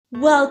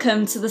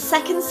Welcome to the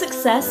Second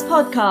Success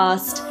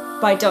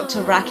Podcast by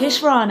Dr.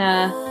 Rakesh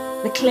Rana,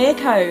 the Clear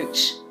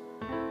Coach.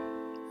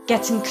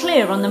 Getting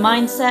clear on the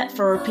mindset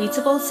for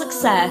repeatable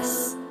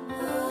success.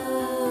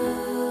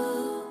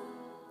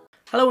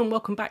 Hello and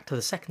welcome back to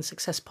the Second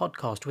Success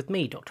Podcast with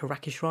me, Dr.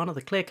 Rakesh Rana,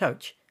 the Clear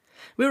Coach.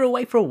 We were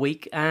away for a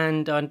week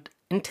and I'd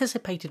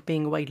anticipated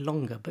being away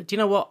longer, but do you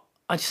know what?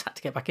 I just had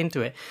to get back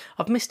into it.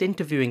 I've missed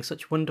interviewing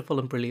such wonderful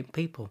and brilliant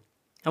people.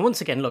 And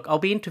once again, look, I'll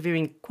be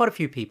interviewing quite a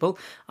few people.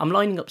 I'm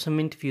lining up some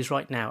interviews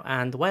right now,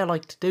 and the way I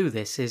like to do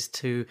this is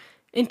to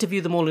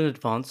interview them all in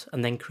advance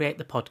and then create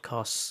the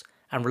podcasts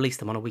and release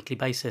them on a weekly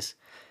basis.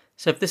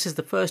 So if this is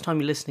the first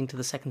time you're listening to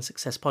the Second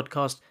Success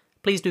Podcast,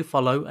 please do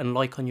follow and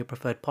like on your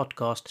preferred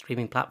podcast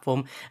streaming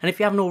platform. And if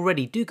you haven't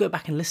already, do go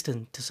back and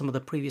listen to some of the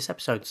previous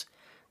episodes.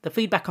 The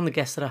feedback on the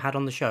guests that I had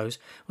on the shows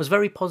was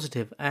very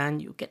positive,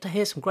 and you'll get to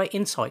hear some great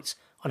insights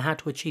on how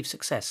to achieve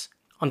success.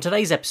 On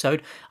today's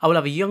episode, I will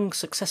have a young,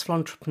 successful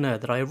entrepreneur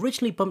that I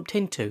originally bumped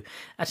into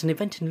at an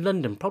event in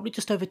London probably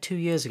just over 2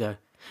 years ago.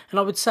 And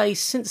I would say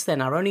since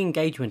then our only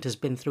engagement has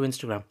been through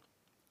Instagram.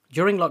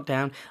 During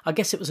lockdown, I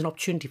guess it was an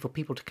opportunity for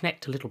people to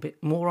connect a little bit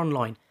more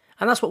online.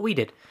 And that's what we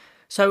did.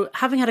 So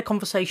having had a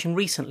conversation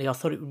recently, I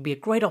thought it would be a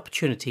great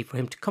opportunity for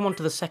him to come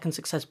onto the Second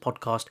Success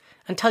Podcast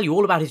and tell you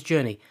all about his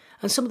journey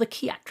and some of the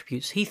key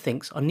attributes he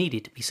thinks are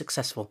needed to be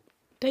successful.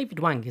 David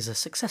Wang is a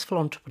successful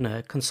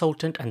entrepreneur,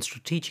 consultant and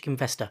strategic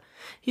investor.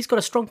 He's got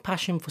a strong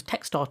passion for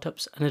tech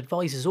startups and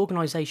advises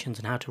organisations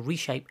on how to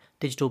reshape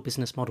digital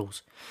business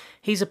models.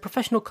 He's a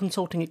professional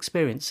consulting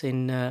experience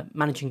in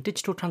managing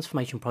digital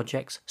transformation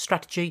projects,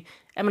 strategy,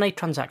 M&A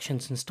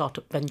transactions and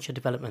startup venture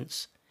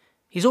developments.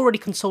 He's already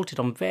consulted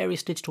on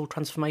various digital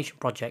transformation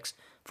projects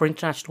for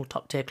international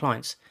top-tier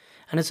clients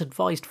and has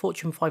advised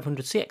Fortune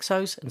 500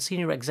 CXOs and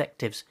senior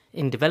executives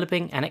in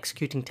developing and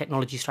executing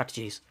technology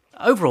strategies.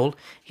 Overall,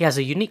 he has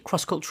a unique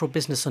cross-cultural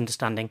business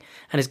understanding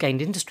and has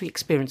gained industry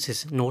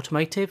experiences in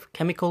automotive,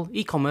 chemical,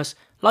 e-commerce,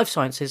 life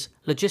sciences,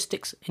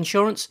 logistics,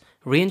 insurance,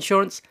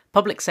 reinsurance,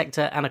 public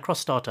sector and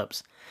across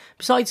startups.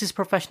 Besides his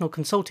professional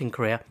consulting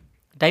career,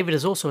 David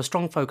has also a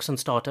strong focus on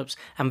startups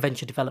and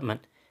venture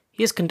development.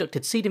 He has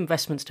conducted seed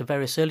investments to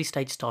various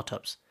early-stage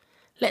startups.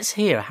 Let's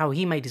hear how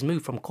he made his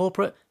move from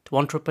corporate to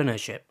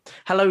entrepreneurship.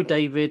 Hello,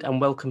 David,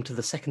 and welcome to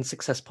the Second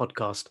Success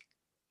Podcast.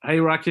 Hey,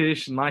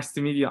 Rakesh. Nice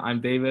to meet you.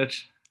 I'm David.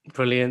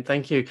 Brilliant,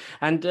 thank you.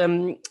 And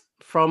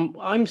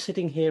I'm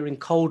sitting here in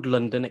cold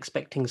London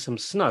expecting some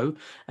snow,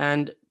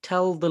 and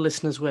tell the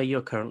listeners where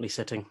you're currently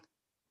sitting.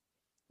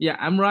 Yeah,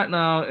 I'm right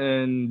now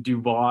in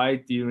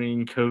Dubai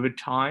during COVID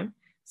time.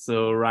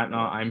 So right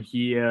now I'm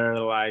here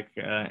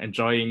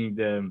enjoying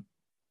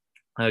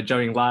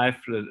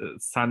life,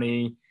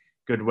 sunny,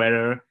 good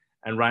weather.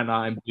 And right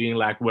now I'm doing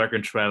work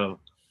and travel.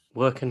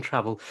 Work and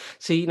travel.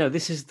 See,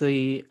 this is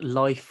the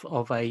life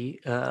of an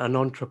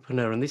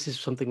entrepreneur, and this is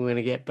something we're going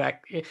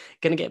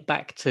to get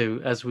back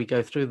to as we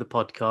go through the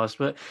podcast.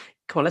 But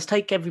come on, let's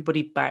take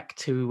everybody back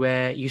to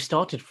where you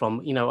started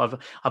from.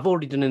 I've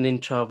already done an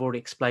intro. I've already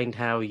explained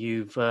how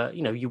you've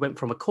you went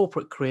from a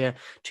corporate career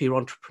to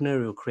your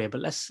entrepreneurial career.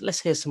 But let's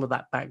hear some of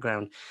that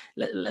background.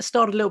 Let's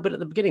start a little bit at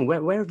the beginning.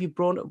 Where have you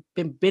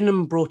been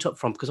and brought up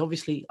from? Because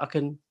obviously,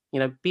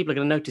 people are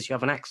going to notice you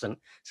have an accent.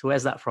 So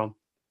where's that from?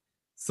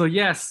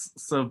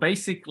 So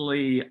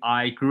basically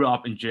I grew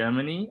up in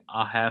Germany.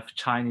 I have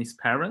Chinese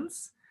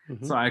parents.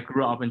 Mm-hmm. So I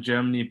grew up in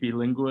Germany,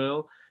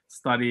 bilingual,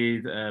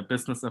 studied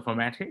business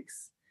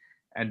informatics,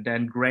 and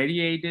then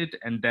graduated.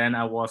 And then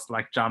I was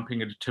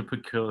jumping into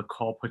typical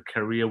corporate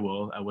career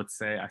world. I would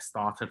say I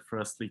started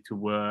firstly to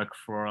work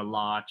for a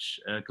large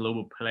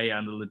global player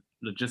in the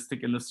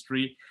logistic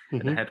industry, mm-hmm.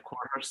 at the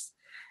headquarters,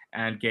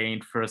 and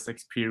gained first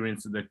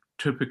experience in the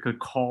typical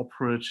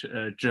corporate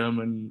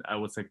German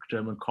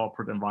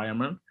corporate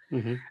environment.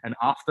 Mm-hmm. And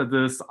after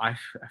this, I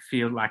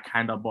feel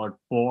kind of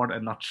bored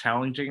and not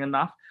challenging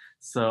enough.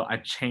 So I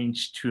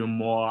changed to a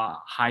more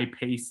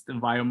high-paced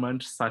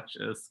environment, such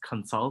as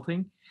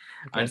consulting.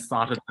 Okay. I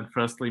started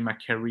firstly my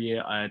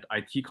career at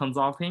IT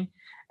consulting,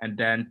 and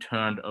then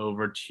turned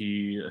over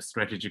to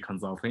strategy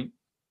consulting,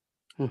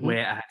 mm-hmm.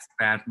 where I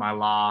spent my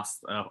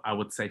last,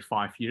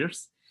 5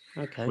 years.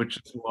 Okay. Which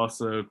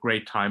was a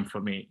great time for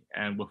me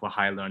and with a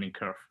high learning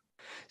curve.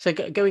 So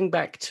going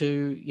back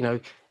to,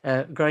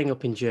 growing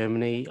up in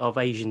Germany of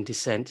Asian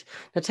descent,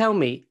 now tell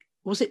me,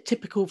 was it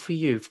typical for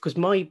you? Because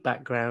my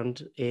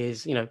background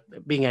is,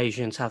 being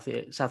Asian,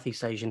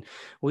 Southeast Asian,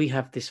 we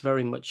have this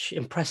very much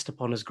impressed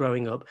upon us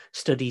growing up,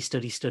 study,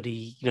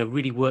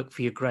 really work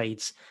for your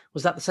grades.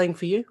 Was that the same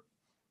for you?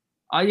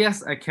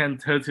 Yes, I can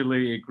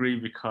totally agree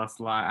because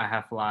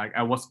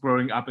I was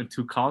growing up in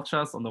two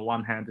cultures. On the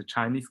one hand, the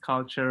Chinese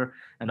culture,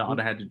 and the mm-hmm.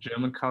 other hand, the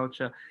German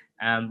culture.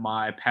 And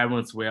my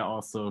parents were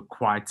also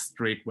quite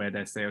strict, where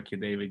they say, okay,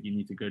 David, you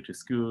need to go to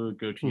school,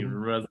 go to mm-hmm.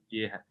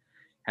 university,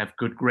 have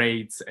good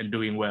grades, and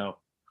doing well.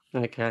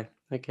 Okay.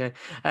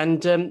 And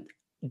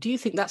do you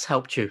think that's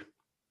helped you,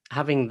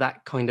 having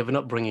that kind of an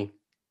upbringing?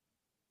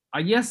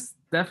 Yes,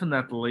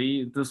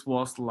 definitely. This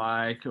was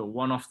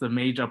one of the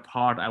major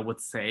part, I would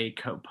say,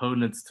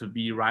 components to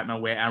be right now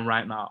where I'm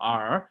right now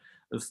are.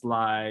 is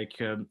like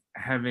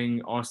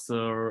having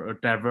also a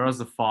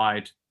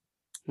diversified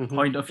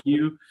point of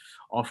view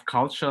of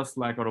cultures.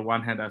 Like on the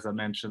one hand, as I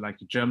mentioned, like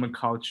the German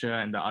culture,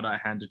 and the other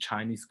hand, the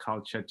Chinese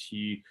culture,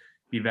 to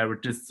be very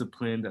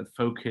disciplined and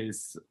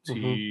focus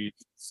to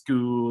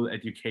school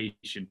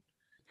education.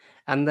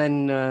 And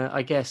then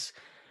I guess,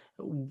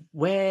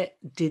 where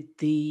did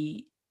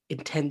the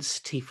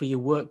intensity for your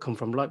work come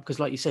from? Like, because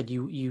like you said,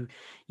 you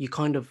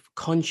kind of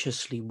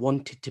consciously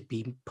wanted to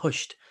be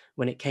pushed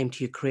when it came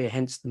to your career,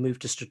 hence the move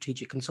to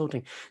strategic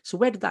consulting. So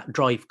where did that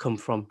drive come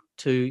from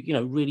to,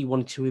 really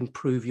wanting to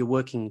improve your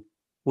working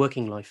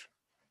life?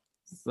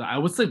 So I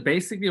would say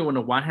basically on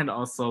the one hand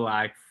also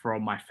like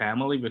from my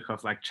family,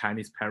 because like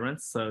Chinese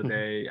parents, so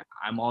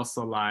I'm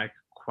also like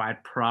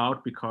quite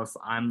proud because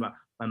my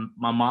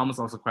mom is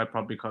also quite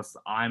proud because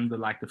I'm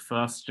the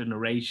first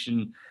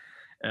generation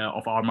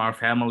of my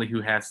family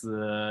who has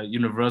a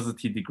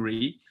university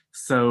degree.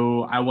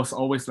 So I was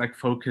always like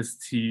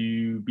focused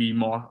to be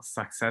more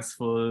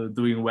successful,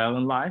 doing well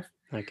in life.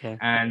 Okay.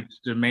 And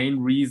the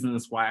main reason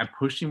is why I'm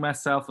pushing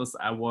myself is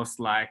I've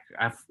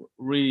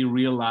really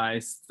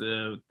realized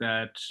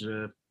that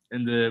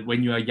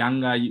when you are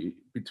younger,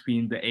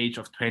 between the age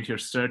of 20 or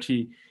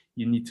 30,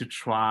 you need to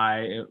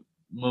try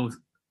most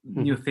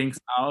new things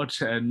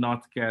out and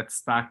not get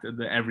stuck in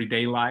the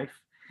everyday life.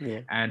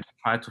 Yeah. And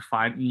try to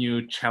find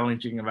new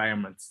challenging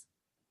environments.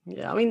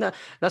 Yeah, I mean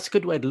that's a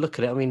good way to look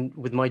at it. I mean,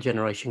 with my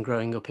generation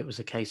growing up, it was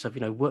a case of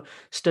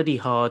study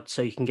hard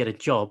so you can get a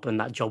job, and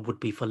that job would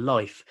be for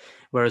life.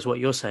 Whereas what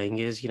you're saying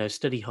is,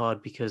 study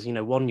hard because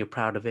one, you're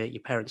proud of it,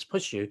 your parents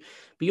push you,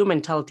 but your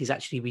mentality is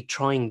actually be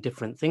trying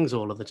different things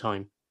all of the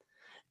time.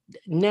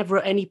 Never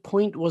at any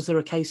point was there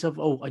a case of,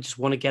 oh, I just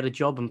want to get a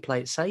job and play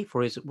it safe,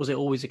 or was it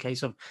always a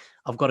case of,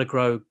 I've got to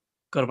grow,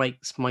 got to make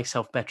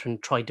myself better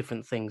and try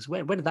different things?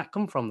 Where did that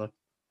come from though?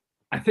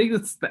 I think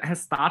it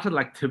has started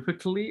like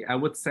typically. I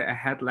would say I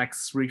had like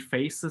 3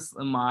 phases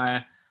in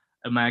my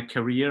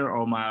career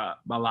or my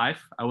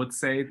life. I would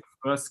say the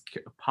first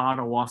part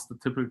was the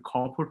typical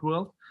corporate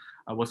world.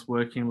 I was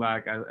working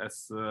like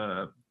as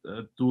a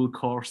dual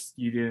course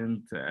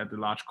student at a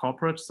large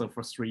corporate, so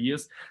for 3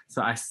 years.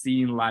 So I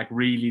seen like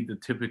really the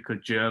typical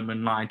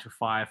German 9 to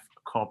 5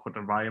 corporate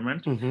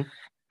environment,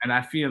 and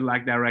I feel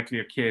like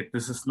directly, okay,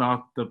 this is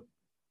not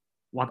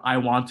what I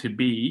want to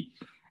be.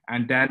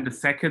 And then the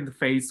second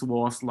phase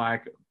was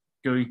like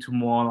going to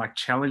more like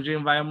challenging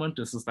environment.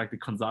 This is like the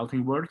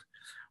consulting world,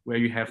 where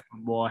you have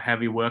more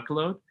heavy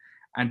workload.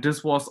 And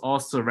this was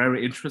also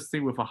very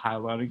interesting with a high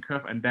learning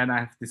curve. And then I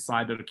have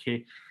decided,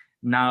 okay,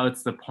 now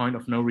it's the point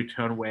of no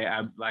return, where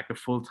I'm like a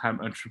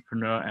full-time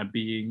entrepreneur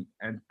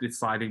and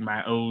deciding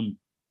my own,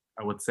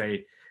 I would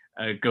say,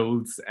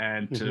 goals.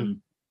 And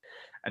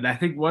I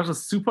think what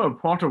is super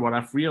important, what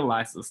I've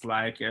realized is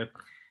like,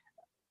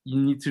 you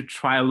need to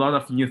try a lot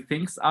of new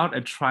things out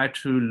and try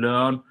to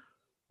learn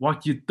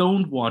what you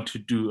don't want to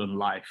do in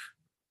life.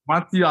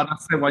 Once you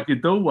understand what you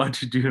don't want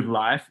to do in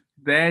life,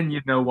 then you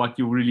know what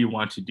you really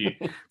want to do.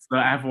 So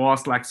I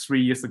was like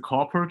 3 years in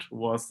corporate,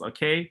 was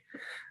okay,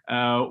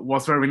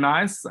 was very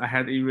nice. I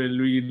had a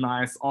really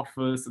nice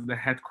office in the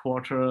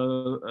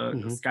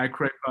headquarters,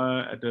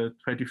 skyscraper at the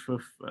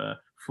 25th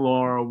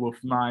floor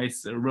with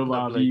nice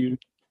river view.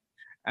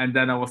 And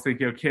then I was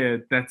thinking,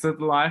 okay, that's it,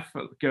 life,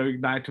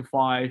 going 9 to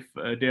 5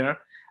 there.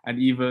 And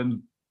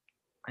even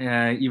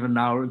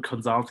now in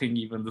consulting,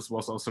 even this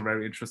was also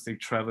very interesting,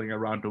 traveling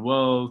around the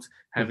world,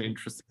 having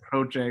interesting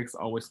projects,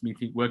 always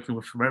working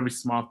with very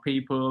smart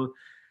people,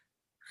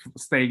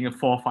 staying in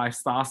 4 or 5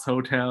 stars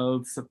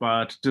hotels.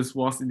 But this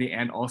was in the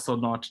end also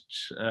not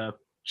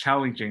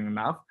challenging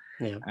enough.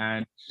 Yeah.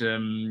 And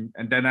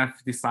then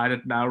I've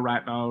decided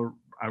right now,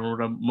 I'm in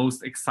the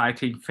most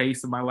exciting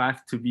phase of my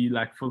life to be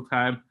like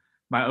full-time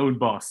my own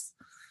boss.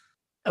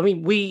 I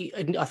mean,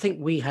 I think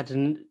we had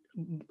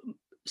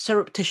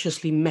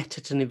surreptitiously met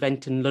at an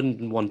event in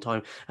London one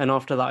time, and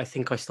after that I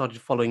think I started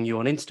following you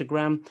on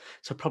Instagram,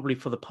 so probably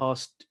for the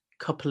past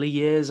couple of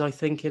years, I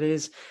think it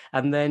is.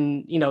 And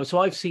then so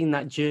I've seen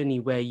that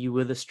journey where you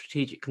were the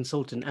strategic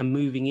consultant and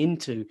moving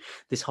into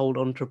this whole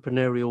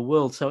entrepreneurial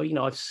world. So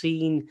I've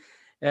seen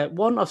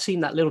I've seen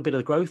that little bit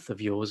of growth of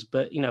yours,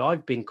 but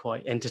I've been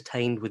quite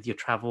entertained with your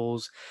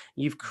travels.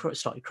 You've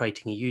started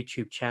creating a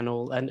YouTube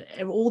channel, and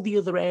all the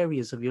other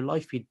areas of your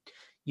life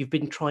you've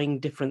been trying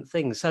different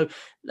things. So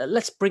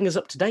let's bring us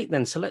up to date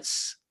then. So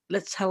let's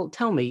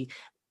tell me,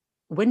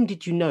 when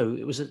did you know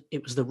it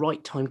was the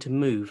right time to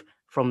move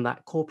from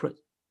that corporate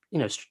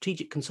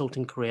strategic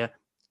consulting career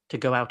to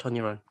go out on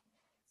your own?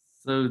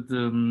 So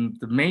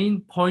the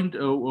main point,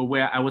 or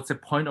where I would say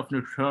point of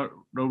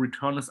no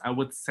return is, I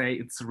would say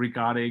it's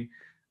regarding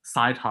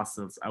side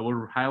hustles. I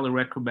would highly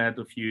recommend,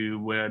 if you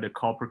were the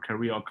corporate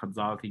career or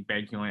consulting,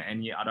 banking, or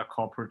any other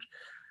corporate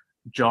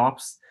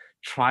jobs,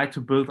 try to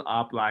build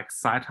up like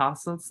side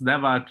hustles.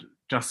 Never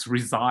just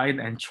resign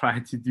and try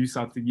to do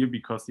something new,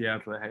 because you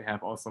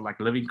have also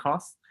like living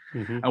costs.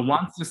 And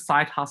once the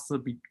side hustle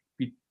be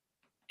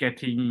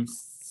getting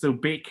so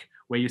big,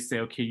 where you say,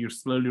 okay, you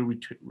slowly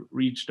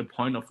reach the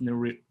point of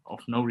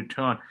no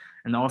return,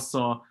 and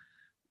also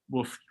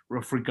with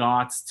with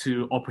regards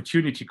to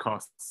opportunity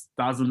costs.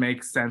 Doesn't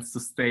make sense to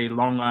stay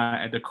longer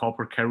at the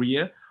corporate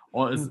career,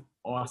 or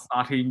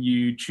starting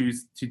you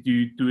choose to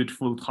do it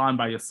full time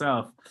by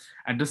yourself.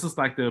 And this is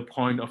like the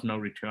point of no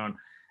return.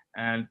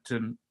 And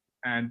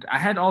I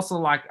had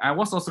also I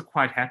was also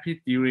quite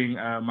happy during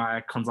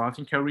my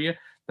consulting career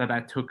that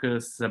I took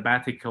a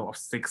sabbatical of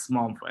 6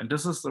 months. And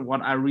this is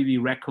what I really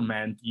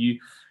recommend you,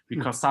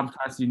 because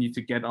sometimes you need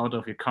to get out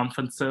of your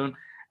comfort zone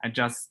and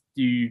just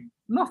do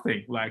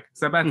nothing, like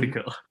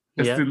sabbatical,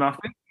 just do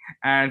nothing.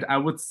 And I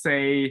would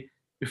say,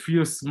 if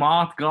you're a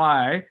smart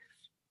guy,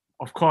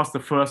 of course, the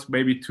first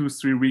maybe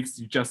 2-3 weeks,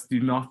 you just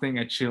do nothing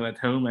and chill at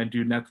home and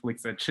do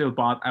Netflix and chill.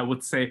 But I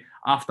would say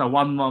after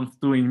 1 month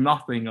doing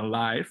nothing in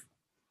life,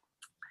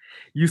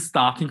 you're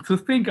starting to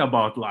think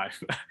about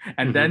life.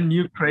 And then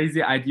new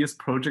crazy ideas,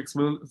 projects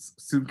will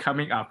soon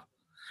coming up.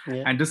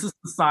 And this is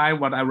the sign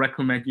what I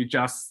recommend you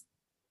just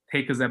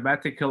take a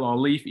sabbatical or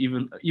leave,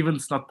 even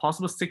it's not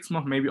possible 6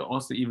 months, maybe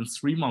also even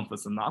 3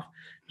 months is enough.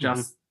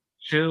 Just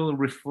chill,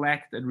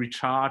 reflect, and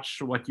recharge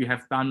what you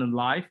have done in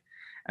life,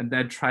 and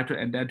then try to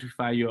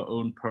identify your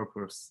own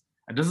purpose.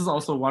 And this is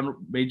also one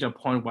major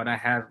point what I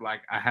have.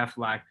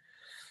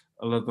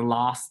 The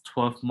last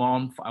 12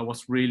 months, I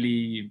was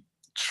really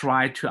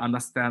try to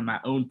understand my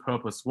own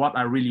purpose, what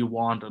I really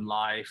want in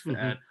life,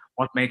 and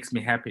what makes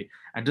me happy.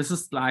 And this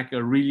is like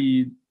a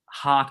really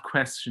hard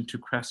question to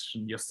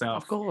question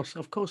yourself.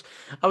 Of course.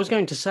 I was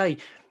going to say,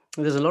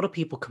 there's a lot of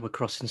people come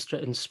across,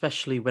 and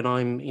especially when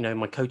I'm,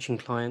 my coaching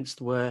clients,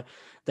 where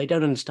they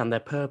don't understand their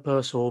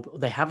purpose, or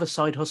they have a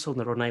side hustle and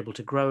they're unable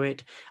to grow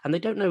it, and they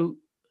don't know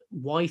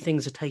why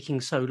things are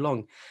taking so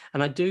long.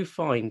 And I do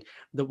find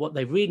that what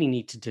they really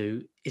need to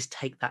do is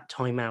take that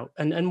time out.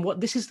 And what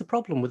this is the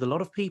problem with a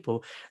lot of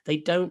people, they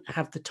don't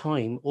have the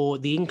time or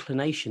the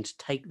inclination to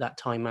take that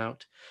time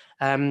out.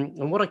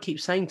 And what I keep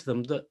saying to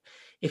them, that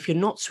if you're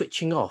not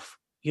switching off,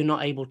 you're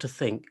not able to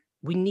think.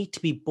 We need to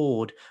be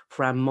bored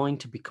for our mind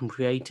to become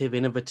creative,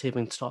 innovative,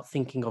 and start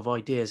thinking of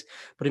ideas.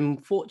 But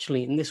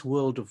unfortunately, in this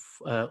world of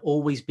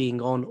always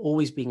being on,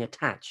 always being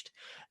attached,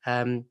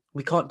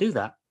 we can't do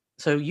that.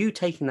 So you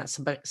taking that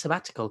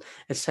sabbatical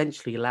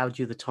essentially allowed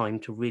you the time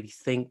to really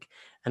think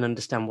and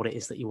understand what it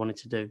is that you wanted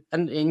to do.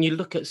 And you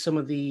look at some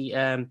of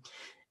the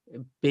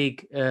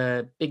big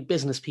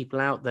business people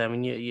out there,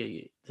 and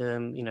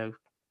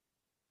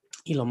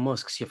Elon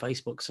Musk's, your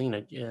Facebook's,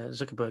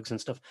 Zuckerberg's and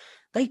stuff,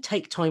 they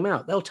take time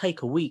out. They'll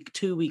take a week,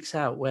 2 weeks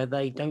out where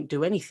they don't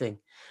do anything.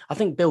 I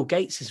think Bill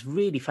Gates is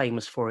really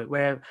famous for it,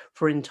 where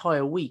for an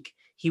entire week,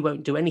 he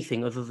won't do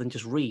anything other than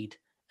just read.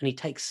 And he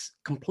takes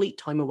complete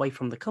time away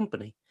from the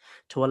company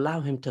to allow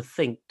him to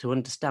think, to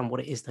understand what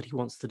it is that he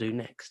wants to do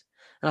next.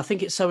 And I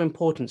think it's so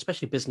important,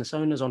 especially business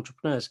owners,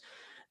 entrepreneurs,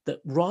 that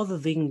rather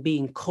than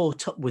being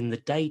caught up with the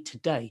day to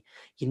day,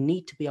 you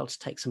need to be able to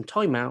take some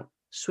time out,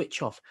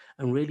 switch off,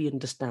 and really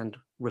understand,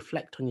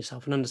 reflect on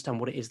yourself, and understand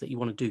what it is that you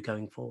want to do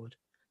going forward.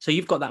 So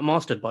you've got that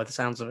mastered by the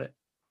sounds of it.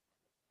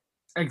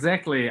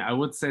 Exactly. I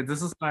would say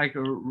this is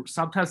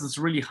sometimes it's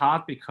really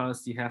hard,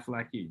 because you have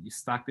you're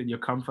stuck in your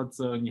comfort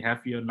zone. You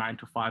have your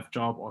 9-to-5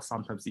 job, or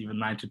sometimes even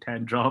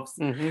 9-to-10 jobs.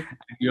 And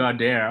you are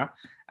there.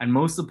 And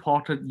most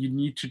important, you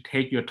need to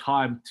take your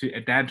time to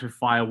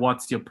identify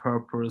what's your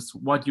purpose,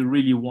 what you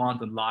really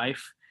want in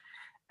life.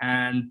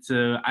 And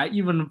I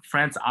even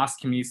friends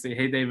asking me, say,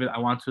 "Hey, David, I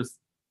want to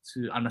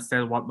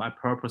understand what my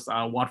purpose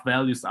are, what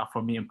values are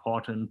for me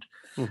important."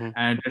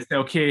 And they say,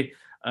 "Okay,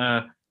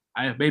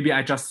 maybe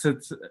I just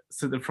sit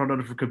in front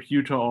of a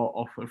computer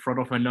or in front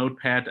of a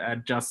notepad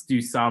and just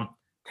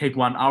take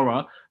 1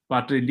 hour."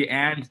 But in the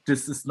end,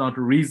 this is not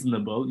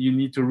reasonable. You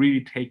need to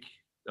really take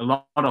a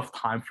lot of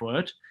time for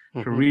it,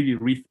 to really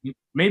rethink.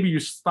 Maybe you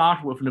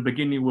start in the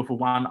beginning with a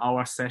 1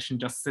 hour session,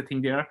 just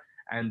sitting there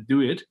and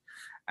do it.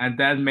 And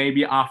then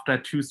maybe after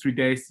 2-3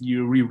 days,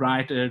 you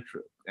rewrite it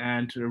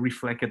and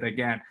reflect it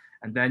again.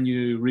 And then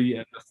you really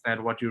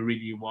understand what you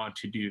really want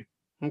to do.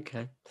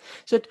 Okay.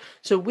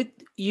 So with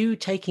you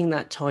taking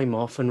that time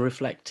off and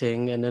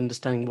reflecting and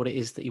understanding what it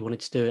is that you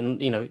wanted to do,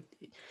 and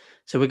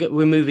so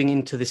we're moving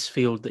into this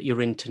field that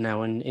you're into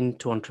now, and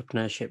into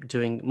entrepreneurship,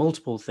 doing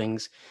multiple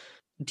things.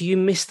 Do you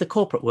miss the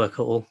corporate work at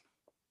all?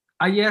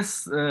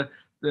 Yes,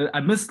 I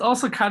missed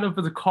also kind of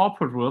the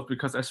corporate world,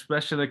 because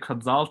especially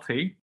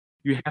consulting,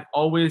 you have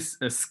always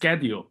a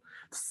schedule.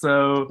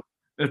 So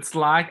it's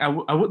like I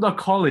would not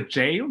call it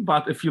jail,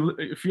 but if you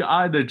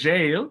are in a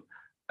jail,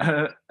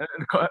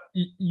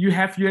 you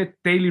have your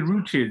daily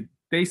routine.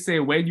 They say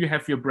when you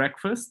have your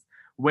breakfast,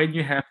 when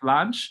you have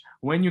lunch,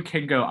 when you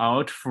can go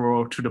out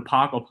to the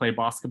park or play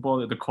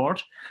basketball at the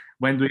court,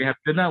 when do you have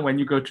dinner, when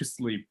you go to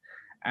sleep.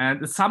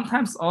 And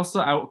sometimes also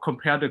I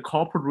compare the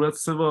corporate world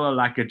similar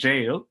like a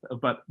jail,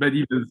 but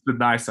even it's a bit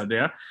nicer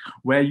there,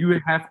 where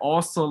you have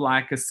also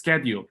like a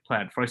schedule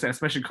plan. For example,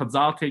 especially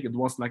consulting, it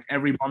was like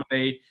every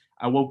Monday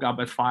I woke up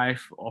at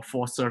 5 or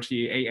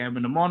 4:30 a.m.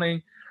 in the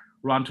morning,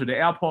 run to the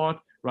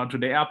airport,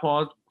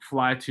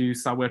 fly to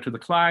somewhere to the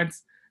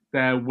clients,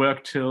 then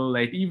work till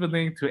late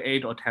evening to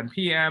 8 or 10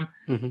 p.m.,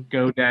 Mm-hmm.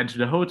 go then to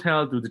the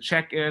hotel, do the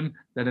check-in.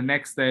 Then the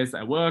next days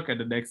I work, and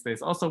the next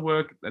days also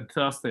work. And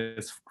Thursday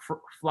is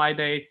fly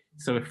day,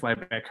 so we fly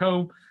back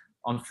home.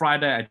 On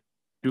Friday, I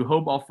do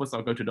home office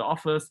or go to the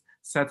office.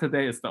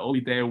 Saturday is the only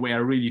day where I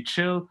really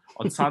chill.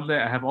 On Sunday,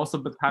 I have also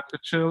the time to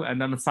chill.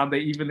 And then on Sunday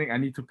evening, I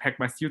need to pack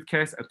my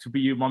suitcase to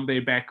be Monday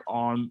back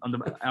on the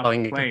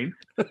airplane.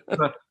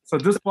 So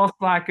this was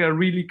like a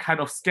really kind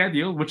of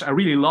schedule, which I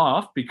really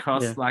love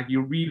because like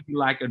you really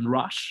like in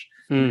rush.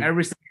 And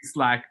everything is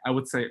like, I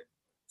would say,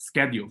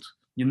 scheduled.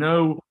 You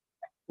know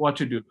what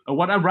to do.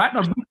 What I write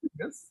on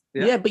this.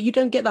 Yeah, but you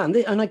don't get that.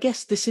 And I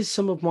guess this is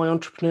some of my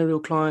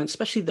entrepreneurial clients,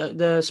 especially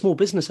the small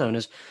business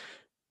owners.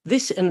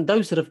 This and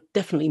those that have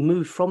definitely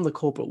moved from the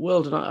corporate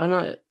world, and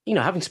I, you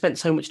know, having spent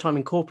so much time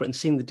in corporate and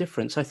seeing the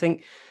difference, I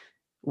think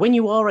when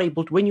you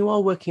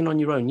are working on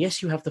your own,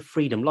 yes, you have the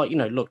freedom. Like, you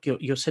know, look,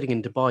 you're sitting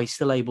in Dubai,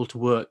 still able to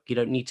work. You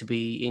don't need to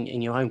be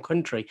in your home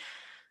country.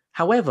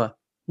 However,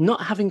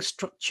 not having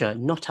structure,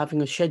 not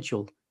having a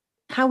schedule,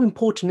 how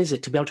important is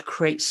it to be able to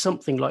create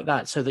something like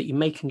that so that you're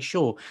making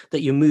sure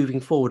that you're moving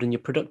forward and you're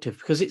productive?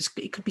 Because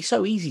it could be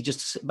so easy just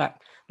to sit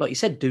back, like you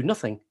said, do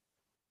nothing.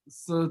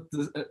 So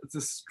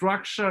the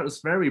structure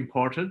is very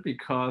important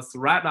because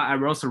right now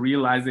I'm also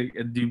realizing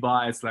in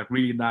Dubai it's like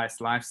really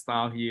nice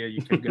lifestyle here.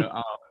 You can go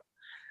out.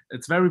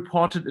 It's very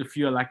important if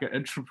you're like an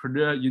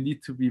entrepreneur, you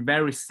need to be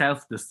very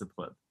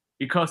self-disciplined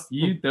because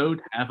you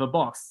don't have a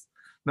boss.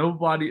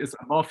 Nobody is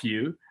above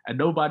you and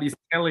nobody's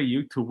telling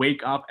you to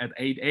wake up at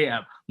 8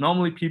 a.m.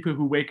 Normally people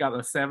who wake up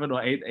at 7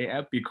 or 8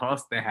 a.m.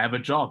 because they have a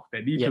job.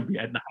 They need to be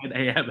at 9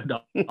 a.m. in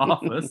the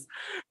office.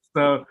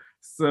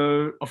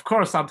 So of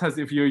course, sometimes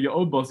if you're your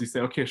own boss, you say,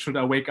 okay, should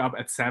I wake up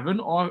at 7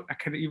 or I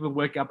can even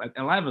wake up at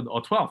 11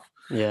 or 12?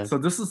 Yeah. So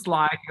this is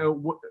like,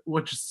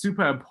 what is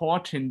super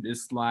important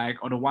is like,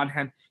 on the one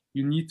hand,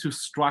 you need to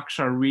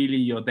structure really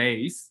your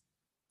days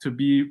to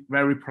be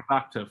very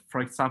productive.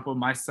 For example,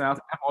 myself,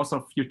 I have also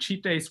a few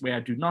cheat days where I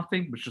do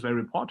nothing, which is very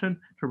important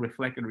to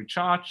reflect and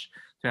recharge,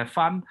 to have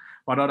fun.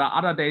 But on the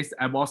other days,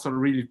 I'm also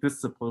really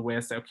disciplined where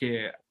I say,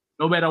 okay,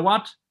 no matter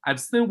what, I'm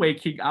still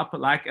waking up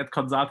like at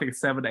consulting at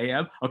 7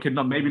 a.m. Okay,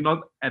 maybe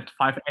not at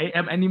 5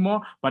 a.m.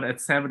 anymore, but at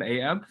 7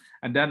 a.m.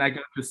 And then I go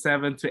to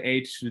 7 to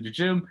 8 to the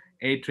gym,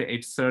 8 to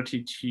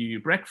 8:30 to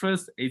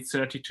breakfast,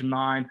 8:30 to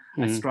 9,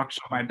 I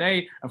structure my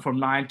day. And from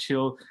 9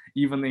 till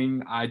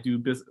evening, I do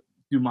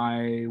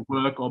my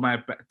work or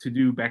my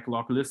to-do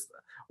backlog list,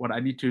 what I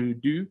need to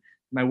do,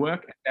 my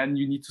work, and then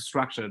you need to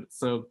structure it.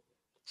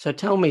 So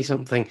tell me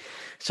something.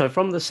 So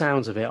from the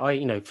sounds of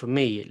it, for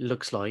me, it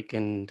looks like,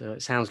 and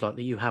it sounds like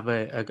that you have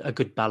a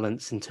good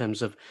balance in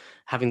terms of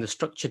having the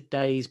structured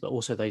days, but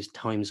also those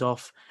times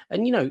off.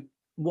 And,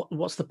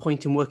 what's the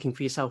point in working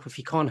for yourself if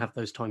you can't have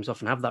those times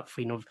off and have that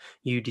freedom of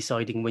you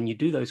deciding when you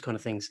do those kind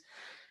of things?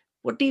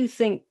 What do you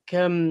think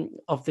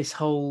of this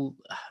whole,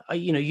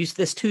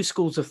 there's two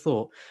schools of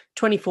thought,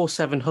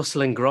 24/7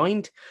 hustle and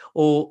grind,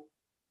 or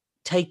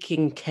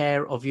taking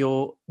care of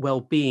your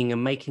well-being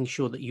and making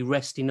sure that you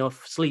rest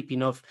enough, sleep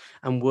enough,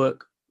 and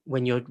work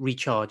when you're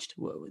recharged?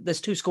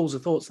 There's two schools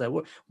of thoughts there.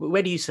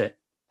 Where do you sit?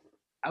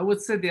 I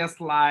would say there's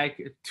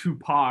like two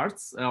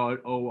parts,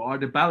 or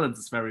the balance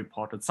is very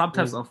important.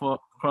 Sometimes, of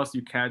course,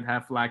 you can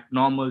have like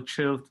normal,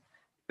 chilled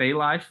day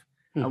life.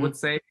 I would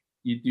say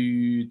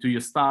you do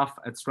your stuff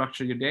and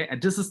structure your day,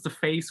 and this is the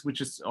phase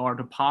or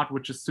the part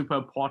which is super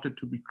important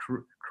to be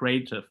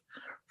creative.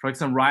 For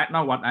example, right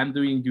now, what I'm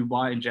doing in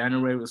Dubai in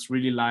January is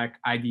really like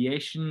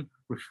ideation,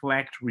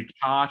 reflect,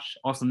 recharge,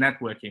 also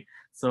networking.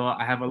 So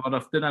I have a lot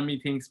of dinner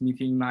meetings,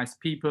 meeting nice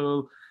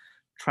people,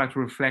 try to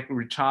reflect,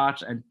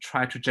 recharge, and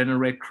try to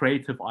generate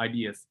creative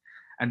ideas.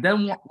 And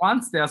then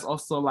once there's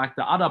also like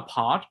the other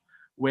part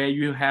where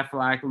you have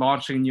like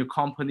launching a new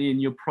company, a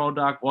new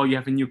product, or you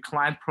have a new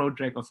client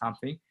project or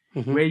something,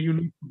 where you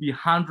need to be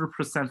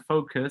 100%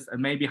 focused and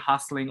maybe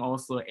hustling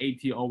also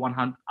 80 or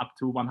 100 up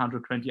to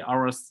 120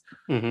 hours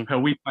per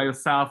week by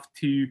yourself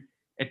to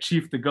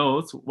achieve the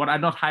goals. What I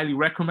not highly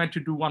recommend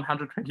to do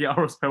 120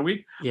 hours per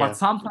week, but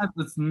sometimes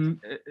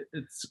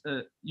it's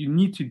you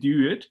need to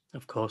do it,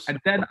 of course. And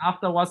then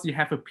afterwards you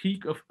have a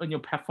peak on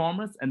your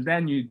performance, and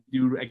then you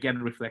do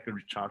again reflect and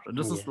recharge. And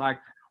this is like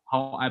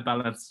how I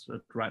balance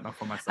it right now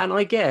for myself. And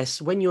I guess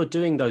when you're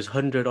doing those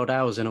 100 odd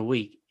hours in a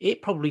week,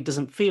 it probably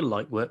doesn't feel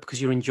like work because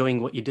you're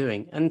enjoying what you're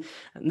doing. And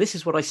this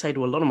is what I say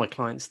to a lot of my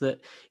clients, that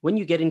when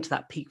you get into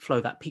that peak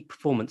flow, that peak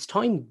performance,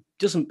 time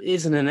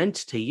isn't an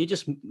entity.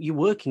 You're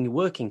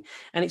working.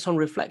 And it's on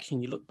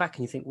reflection. You look back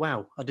and you think,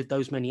 wow, I did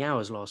those many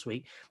hours last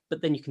week.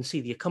 But then you can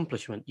see the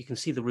accomplishment. You can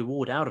see the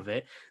reward out of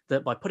it,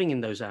 that by putting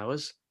in those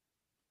hours,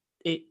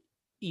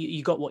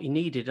 you got what you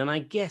needed. And I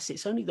guess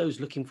it's only those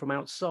looking from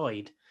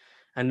outside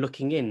and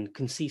looking in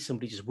can see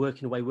somebody just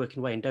working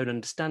away and don't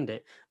understand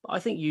it. But I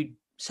think you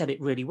said it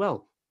really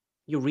well.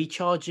 You're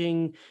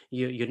recharging,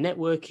 you're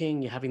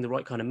networking, you're having the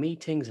right kind of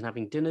meetings and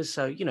having dinners.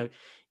 So,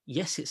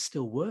 yes, it's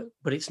still work,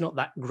 but it's not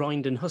that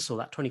grind and hustle,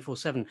 that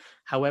 24/7.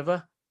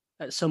 However,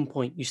 at some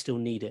point you still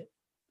need it.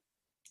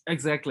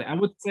 Exactly. I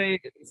would say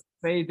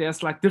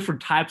there's like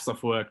different types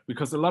of work,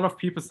 because a lot of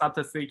people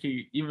sometimes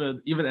thinking,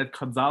 even at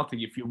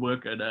consulting, if you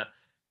work at a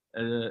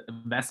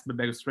investment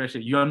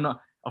administration, you're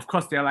not. Of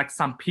course, there are like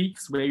some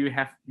peaks where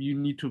you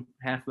need to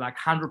have like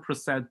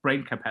 100%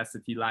 brain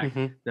capacity, like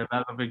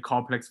developing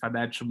complex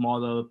financial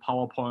model,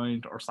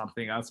 PowerPoint, or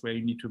something else, where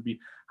you need to be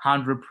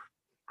 100%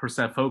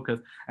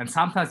 focused. And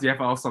sometimes you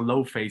have also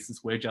low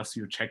phases where just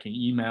you're checking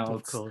emails,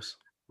 Of course.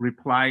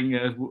 replying,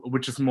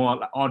 which is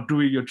more, or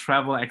doing your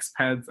travel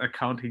expense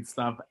accounting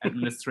stuff,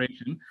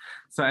 administration.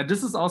 So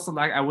this is also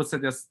like, I would say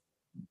there's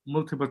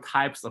multiple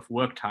types of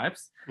work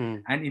types.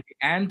 And in the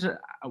end,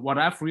 what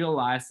I've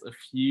realized, if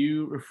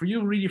you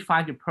really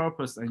find your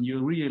purpose and you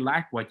really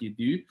like what you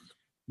do,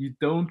 you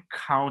don't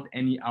count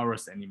any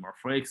hours anymore.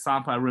 For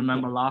example, I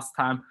remember last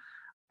time,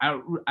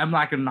 I'm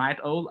like a night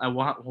owl.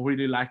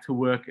 Really like to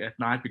work at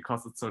night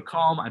because it's so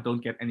calm. I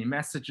don't get any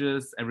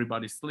messages.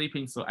 Everybody's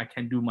sleeping, so I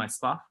can do my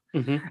stuff.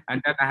 And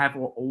then I have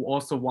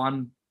also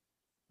one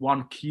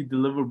key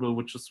deliverable,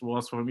 which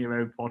was for me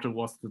very important,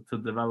 was to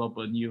develop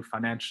a new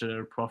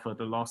financial profit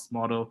and loss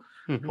model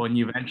for a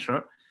new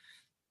venture.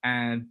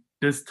 And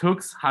this took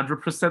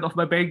 100% of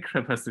my brain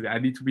capacity. I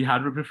need to be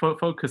 100%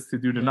 focused to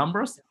do the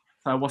numbers.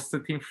 So I was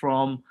sitting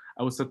from,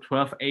 I was at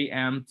 12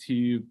 a.m.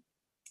 to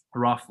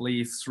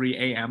roughly 3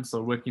 a.m.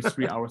 So working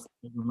 3 hours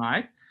a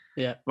night.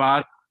 Yeah.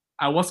 But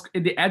I was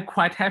in the end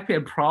quite happy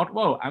and proud.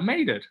 Whoa, I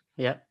made it.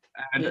 Yeah.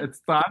 And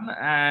it's done,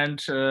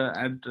 and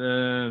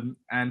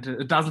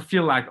it doesn't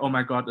feel like, oh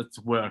my god, it's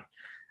work.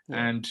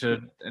 And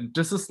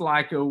this is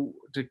like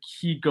the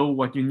key goal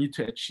what you need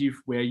to achieve,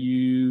 where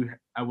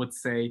I would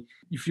say,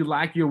 if you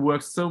like your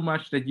work so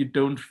much that you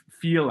don't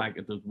feel like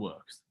it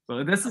works.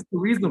 So this is the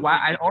reason why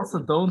I also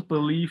don't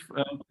believe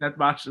that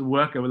much in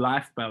work and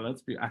life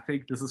balance. I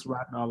think this is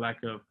right now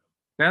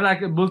there are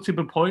like a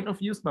multiple point of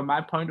views, but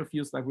my point of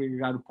view is like, we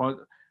got a point,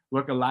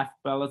 work and life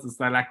balance is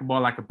like more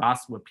like a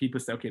bus where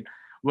people say, okay,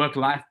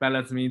 work-life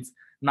balance means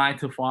 9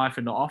 to 5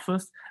 in the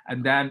office,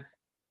 and then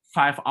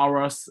 5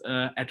 hours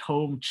at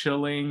home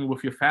chilling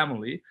with your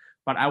family.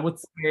 But I would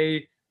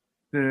say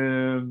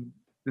the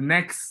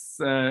next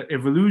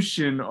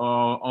evolution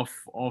of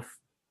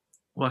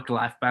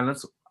work-life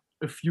balance,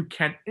 if you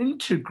can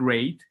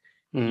integrate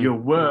your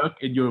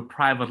work in your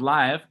private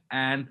life,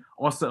 and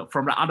also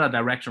from the other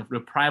direction, from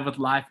the private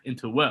life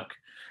into work.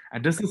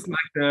 And this is like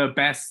the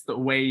best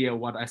way,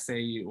 what I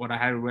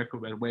highly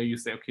recommend, where you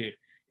say, okay,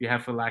 you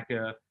have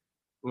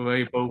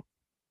where both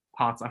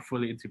parts are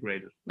fully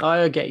integrated.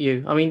 I get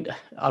you. I mean,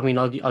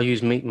 I'll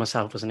use me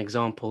myself as an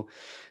example.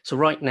 So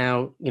right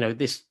now,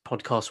 this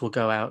podcast will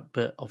go out,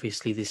 but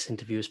obviously this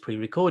interview is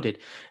pre-recorded.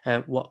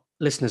 What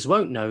listeners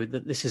won't know,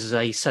 that this is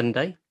a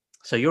Sunday.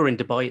 So you're in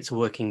Dubai, it's a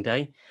working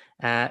day.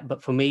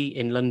 But for me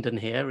in London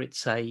here,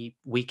 it's a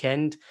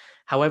weekend.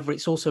 However,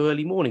 it's also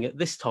early morning. At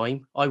this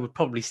time, I would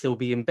probably still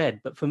be in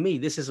bed. But for me,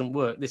 this isn't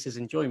work. This is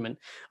enjoyment.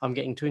 I'm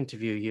getting to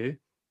interview you.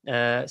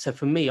 So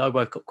for me, I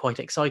woke up quite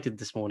excited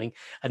this morning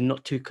and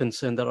not too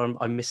concerned that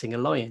I'm missing a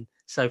lion.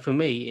 So for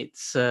me,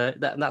 it's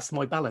that's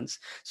my balance.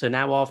 So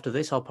now after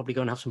this, I'll probably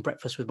go and have some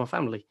breakfast with my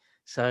family.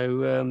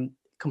 So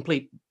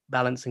complete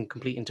balance and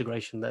complete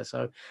integration there.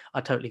 So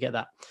I totally get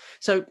that.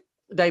 So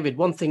David,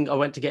 one thing I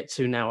want to get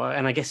to now,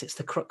 and I guess it's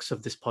the crux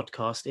of this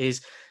podcast,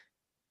 is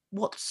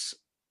what's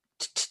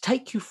to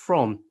take you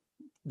from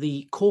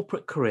the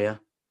corporate career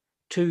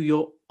to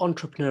your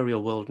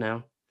entrepreneurial world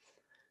now.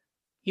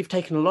 You've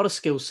taken a lot of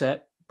skill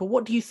set, but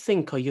what do you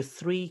think are your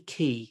 3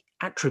 key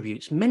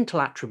attributes,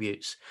 mental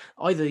attributes,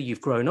 either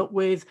you've grown up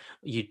with,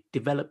 you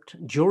developed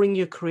during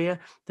your career,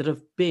 that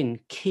have been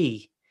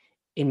key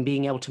in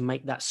being able to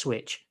make that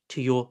switch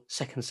to your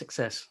second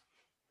success?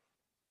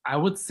 I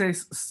would say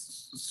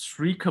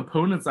 3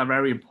 components are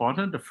very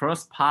important. The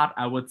first part,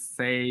 I would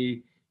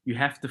say, you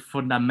have the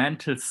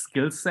fundamental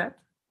skill set,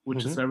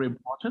 which is very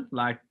important.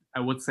 Like, I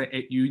would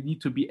say you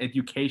need to be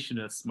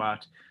educational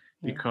smart,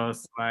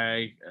 because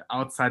like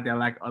outside there are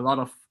like a lot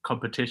of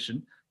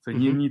competition. So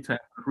you need to have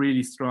a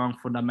really strong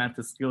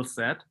fundamental skill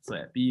set.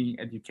 So being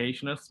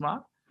educational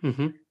smart.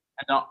 And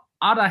the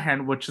other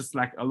hand, which is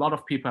like a lot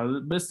of people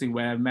are missing,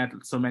 where I met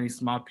so many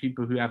smart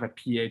people who have a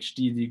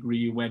PhD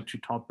degree, went to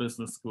top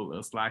business school,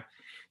 is like,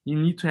 you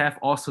need to have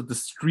also the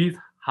street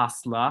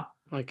hustler.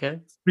 Okay.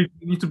 You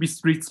need to be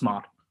street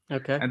smart.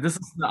 Okay. And this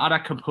is the other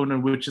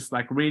component, which is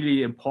like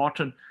really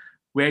important,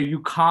 where you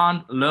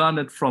can't learn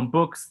it from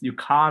books, you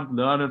can't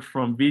learn it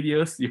from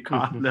videos, you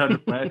can't learn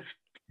it, right?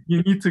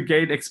 You need to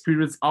gain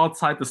experience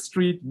outside the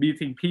street,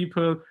 meeting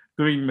people,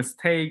 doing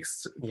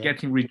mistakes,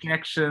 getting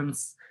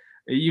rejections.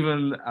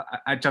 Even,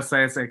 I just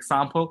say as an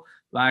example,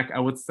 like I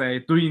would say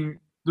doing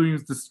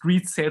the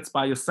street sales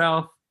by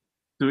yourself,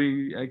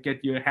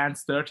 get your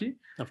hands dirty.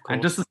 Of course.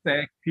 And this is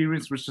the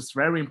experience which is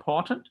very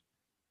important,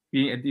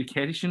 being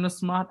educational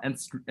smart and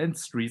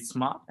street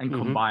smart, and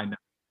combine them.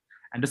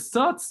 And the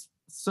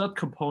third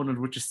component,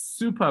 which is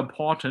super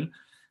important,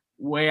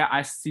 where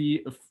I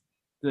see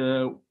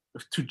to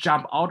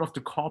jump out of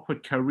the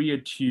corporate career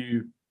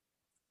to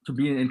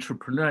be an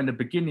entrepreneur in the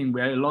beginning,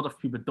 where a lot of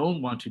people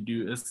don't want to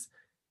do, is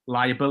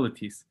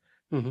liabilities.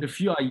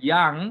 If you are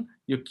young,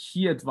 your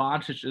key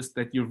advantage is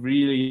that you're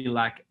really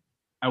like,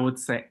 I would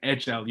say,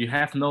 agile. You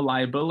have no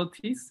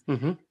liabilities.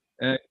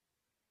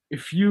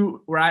 If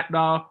you right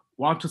now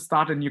want to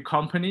start a new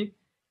company,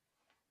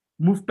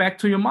 move back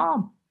to your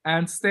mom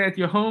and stay at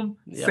your home,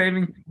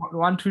 saving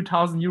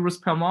 1,000-2,000 euros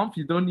per month.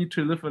 You don't need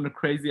to live in a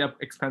crazy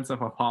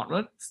expensive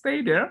apartment.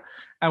 Stay there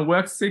and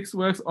work 6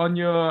 weeks on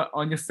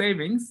your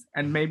savings,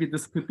 and maybe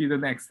this could be the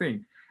next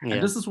thing. And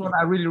this is what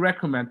I really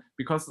recommend,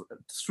 because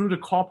through the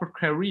corporate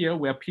career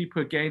where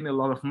people gain a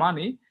lot of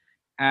money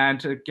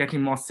and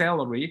getting more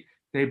salary,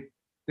 they're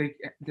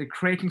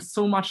creating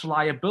so much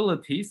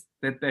liabilities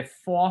that they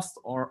force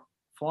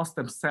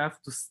themselves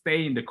to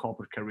stay in the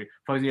corporate career.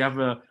 For example, you have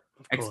a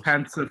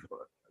expensive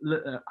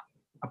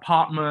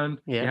apartment,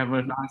 you have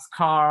a nice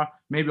car,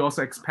 maybe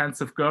also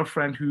expensive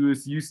girlfriend who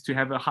is used to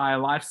have a higher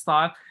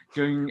lifestyle,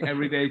 going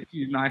every day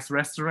to nice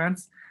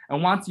restaurants.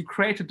 And once you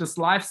created this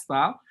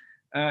lifestyle,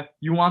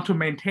 you want to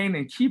maintain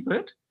and keep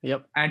it.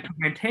 And to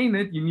maintain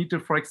it, you need to,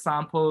 for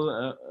example,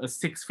 a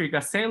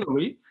 6-figure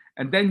salary.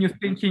 And then you're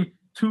thinking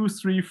 2,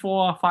 3,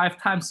 4,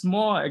 5 times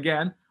more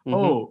again.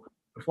 Oh,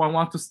 if I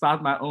want to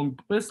start my own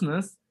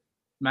business,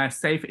 my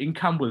safe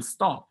income will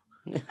stop.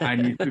 I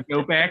need to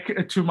go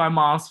back to my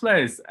mom's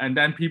place. And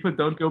then people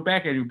don't go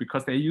back anymore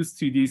because they're used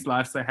to these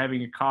lifestyle,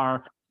 having a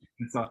car.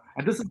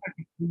 And this is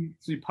like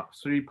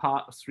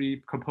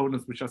three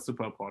components which are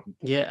super important.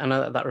 Yeah, and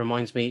that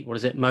reminds me, what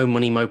is it? Mo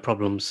money, mo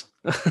problems.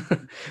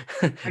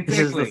 This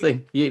is the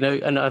thing,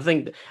 and I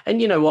think,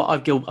 and you know what,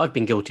 I've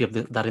been guilty of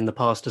that in the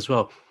past as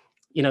well.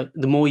 The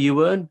more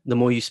you earn, the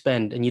more you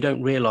spend, and you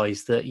don't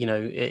realize that,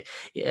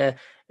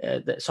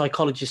 that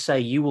psychologists say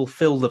you will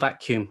fill the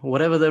vacuum,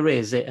 whatever there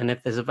is, and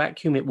if there's a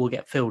vacuum, it will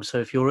get filled. So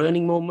if you're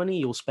earning more money,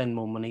 you'll spend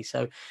more money.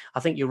 So I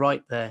think you're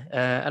right there.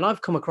 And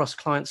I've come across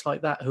clients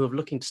like that who are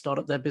looking to start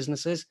up their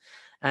businesses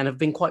and have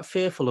been quite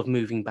fearful of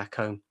moving back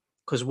home.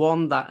 Because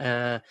one,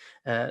 that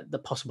the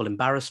possible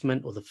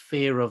embarrassment or the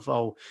fear of,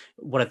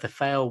 what if they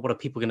fail? What are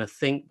people going to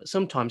think? But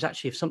sometimes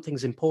actually, if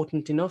something's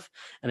important enough,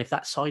 and if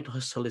that side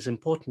hustle is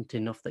important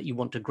enough that you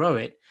want to grow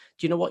it,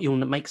 do you know what? You'll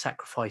make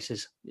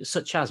sacrifices,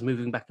 such as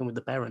moving back in with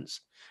the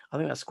parents. I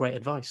think that's great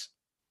advice.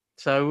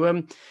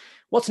 So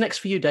what's next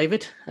for you,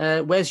 David?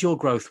 Where's your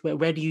growth?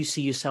 Where do you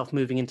see yourself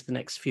moving into the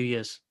next few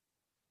years?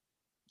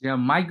 Yeah,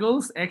 my goal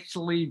is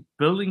actually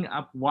building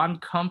up one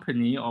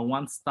company or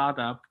one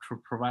startup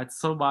to provide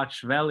so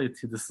much value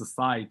to the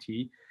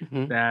society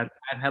that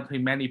I'm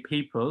helping many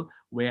people,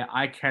 where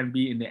I can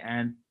be in the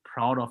end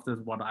proud of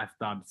what I've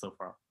done so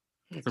far.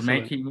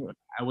 Excellent.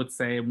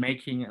 So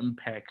making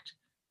impact.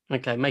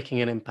 Okay, making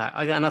an impact.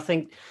 And I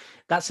think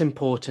that's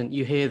important.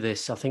 You hear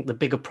this. I think the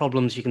bigger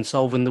problems you can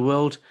solve in the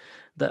world,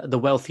 the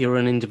wealthier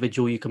an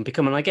individual you can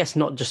become. And I guess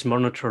not just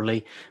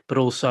monetarily, but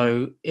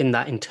also in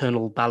that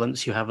internal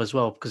balance you have as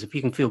well. Because if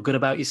you can feel good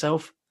about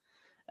yourself,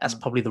 that's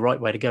probably the right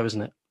way to go,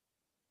 isn't it?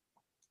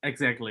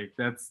 Exactly.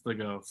 That's the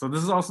goal. So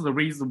this is also the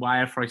reason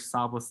why I, for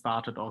example,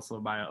 started also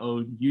my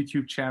own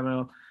YouTube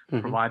channel,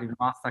 providing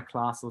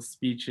masterclasses,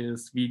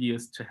 speeches,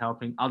 videos to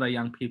helping other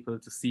young people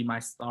to see my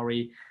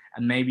story.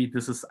 And maybe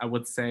this is, I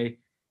would say,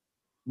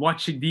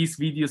 watching these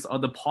videos or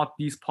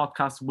these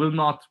podcasts will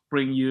not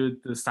bring you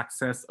the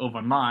success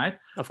overnight,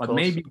 but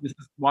maybe this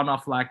is one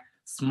of like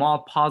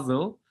small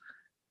puzzle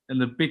in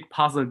the big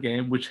puzzle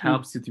game, which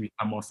helps you to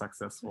become more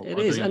successful. It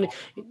is. And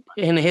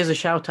here's a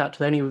shout out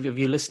to any of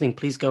you listening.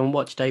 Please go and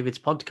watch David's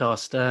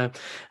podcast.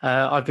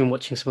 I've been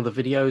watching some of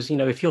the videos.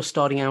 If you're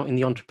starting out in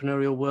the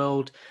entrepreneurial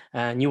world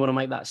and you want to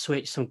make that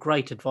switch, some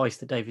great advice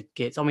that David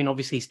gets. I mean,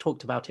 obviously he's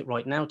talked about it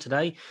right now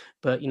today,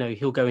 but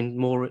he'll go in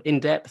more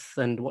in depth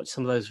and watch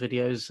some of those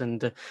videos,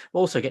 and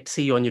also get to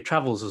see you on your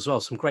travels as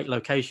well. Some great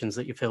locations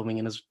that you're filming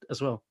in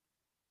as well.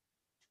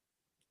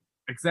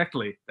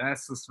 Exactly.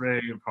 That's just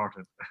very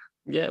important.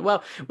 Yeah,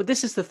 well, but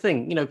this is the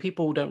thing,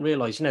 people don't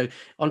realize,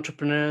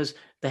 entrepreneurs,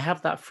 they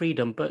have that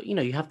freedom, but,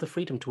 you have the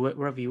freedom to work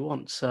wherever you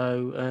want.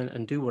 So,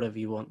 and do whatever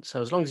you want. So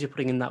as long as you're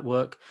putting in that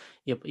work,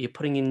 you're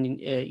putting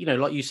in,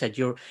 like you said,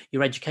 your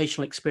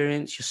educational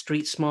experience, your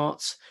street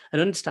smarts,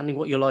 and understanding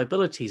what your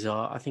liabilities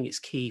are, I think it's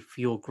key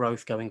for your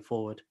growth going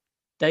forward.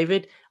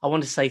 David, I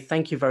want to say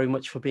thank you very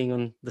much for being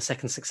on the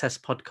Second Success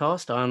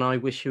podcast, and I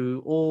wish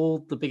you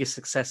all the biggest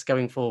success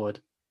going forward.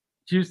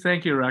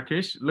 Thank you,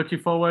 Rakesh. Looking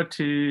forward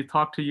to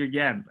talk to you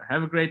again.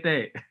 Have a great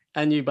day.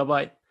 And you,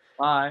 bye-bye.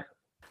 Bye.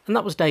 And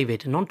that was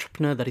David, an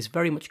entrepreneur that is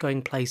very much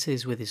going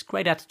places with his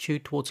great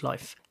attitude towards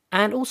life.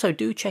 And also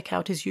do check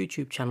out his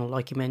YouTube channel,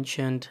 like he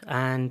mentioned,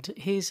 and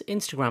his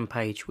Instagram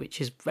page,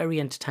 which is very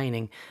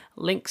entertaining.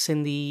 Links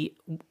in the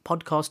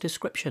podcast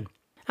description.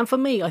 And for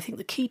me, I think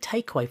the key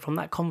takeaway from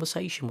that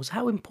conversation was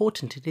how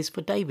important it is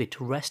for David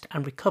to rest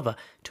and recover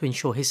to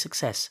ensure his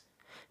success.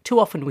 Too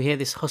often we hear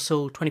this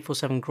hustle,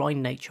 24/7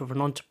 grind nature of an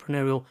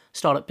entrepreneurial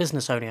startup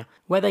business owner,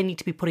 where they need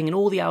to be putting in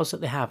all the hours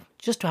that they have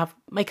just to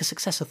make a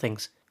success of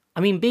things.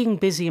 I mean, being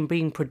busy and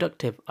being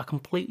productive are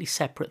completely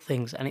separate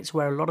things, and it's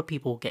where a lot of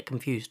people get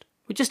confused.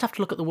 We just have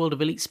to look at the world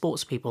of elite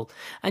sports people,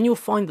 and you'll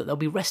find that they'll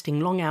be resting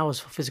long hours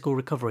for physical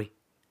recovery.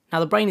 Now,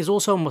 the brain is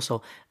also a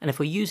muscle, and if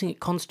we're using it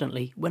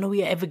constantly, when are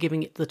we ever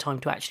giving it the time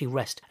to actually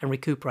rest and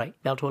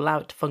recuperate, be able to allow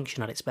it to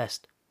function at its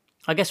best?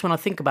 I guess when I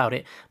think about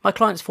it, my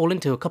clients fall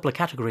into a couple of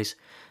categories.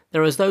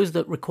 There are those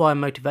that require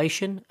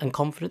motivation and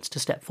confidence to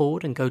step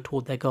forward and go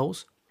toward their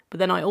goals. But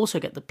then I also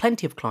get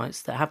plenty of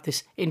clients that have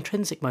this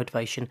intrinsic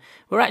motivation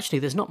where actually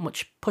there's not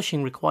much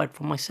pushing required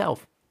from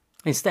myself.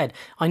 Instead,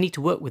 I need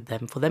to work with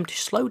them for them to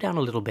slow down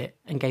a little bit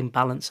and gain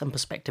balance and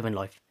perspective in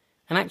life,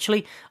 and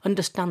actually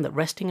understand that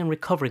resting and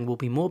recovering will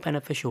be more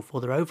beneficial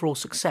for their overall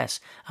success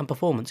and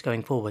performance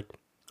going forward.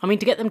 I mean,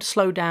 to get them to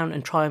slow down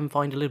and try and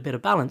find a little bit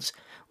of balance,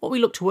 what we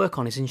look to work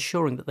on is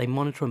ensuring that they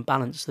monitor and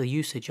balance the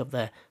usage of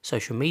their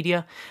social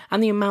media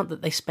and the amount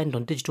that they spend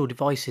on digital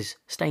devices,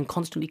 staying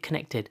constantly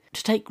connected,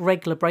 to take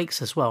regular breaks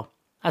as well.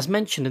 As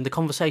mentioned in the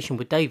conversation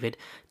with David,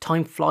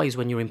 time flies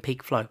when you're in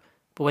peak flow,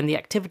 but when the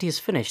activity is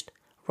finished,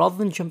 rather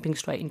than jumping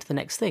straight into the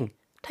next thing,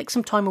 take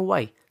some time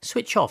away,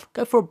 switch off,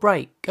 go for a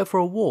break, go for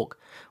a walk,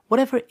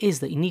 whatever it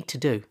is that you need to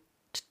do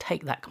to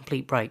take that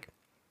complete break.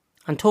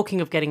 And talking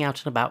of getting out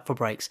and about for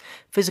breaks,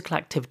 physical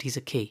activities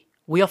are key.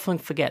 We often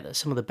forget that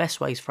some of the best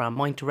ways for our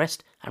mind to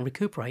rest and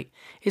recuperate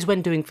is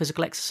when doing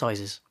physical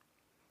exercises.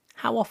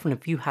 How often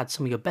have you had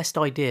some of your best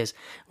ideas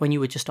when you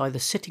were just either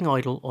sitting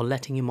idle or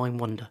letting your mind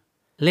wander?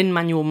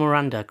 Lin-Manuel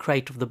Miranda,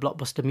 creator of the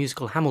blockbuster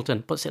musical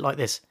Hamilton, puts it like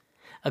this: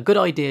 a good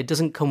idea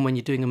doesn't come when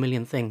you're doing a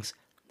million things.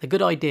 The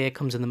good idea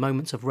comes in the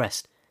moments of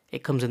rest.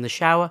 It comes in the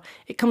shower.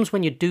 It comes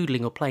when you're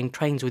doodling or playing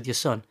trains with your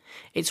son.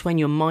 It's when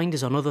your mind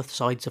is on other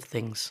sides of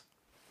things.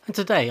 And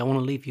today I want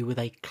to leave you with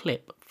a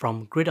clip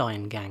from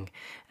Gridiron Gang,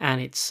 and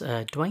it's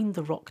Dwayne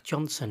 "The Rock"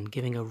 Johnson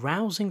giving a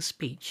rousing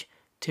speech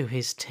to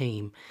his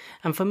team.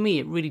 And for me,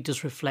 it really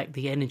does reflect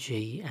the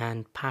energy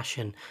and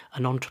passion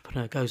an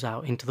entrepreneur goes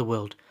out into the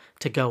world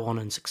to go on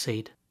and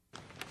succeed.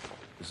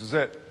 This is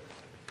it.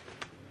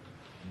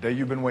 The day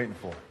you've been waiting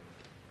for.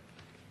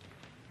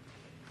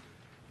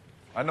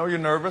 I know you're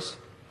nervous.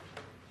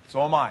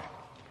 So am I.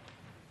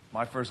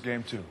 My first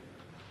game too.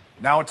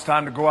 Now it's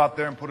time to go out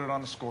there and put it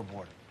on the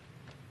scoreboard.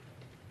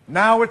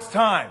 Now it's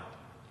time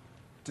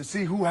to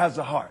see who has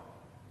the heart.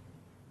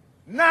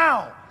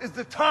 Now is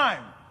the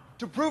time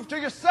to prove to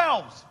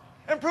yourselves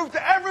and prove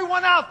to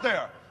everyone out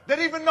there that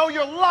even though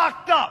you're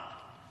locked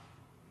up,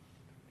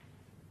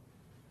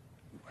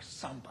 you are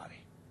somebody.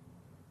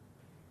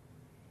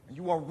 And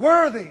you are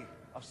worthy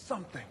of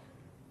something.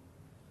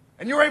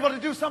 And you're able to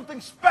do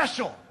something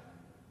special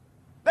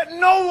that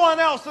no one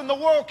else in the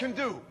world can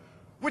do.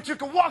 Which you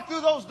can walk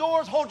through those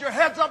doors, hold your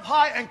heads up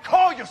high, and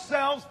call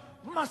yourselves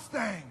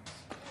Mustangs.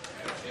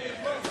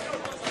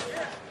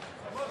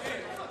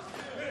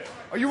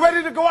 Are you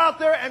ready to go out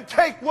there and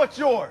take what's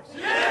yours?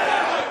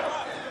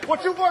 Yeah!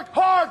 What you've worked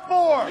hard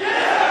for?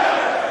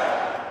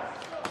 Yeah!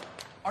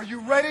 Are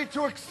you ready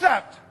to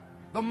accept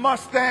the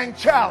Mustang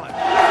Challenge?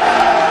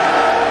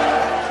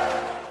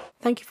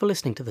 Thank you for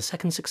listening to the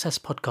Second Success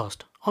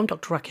Podcast. I'm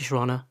Dr. Rakesh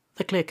Rana,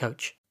 the Clear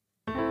Coach.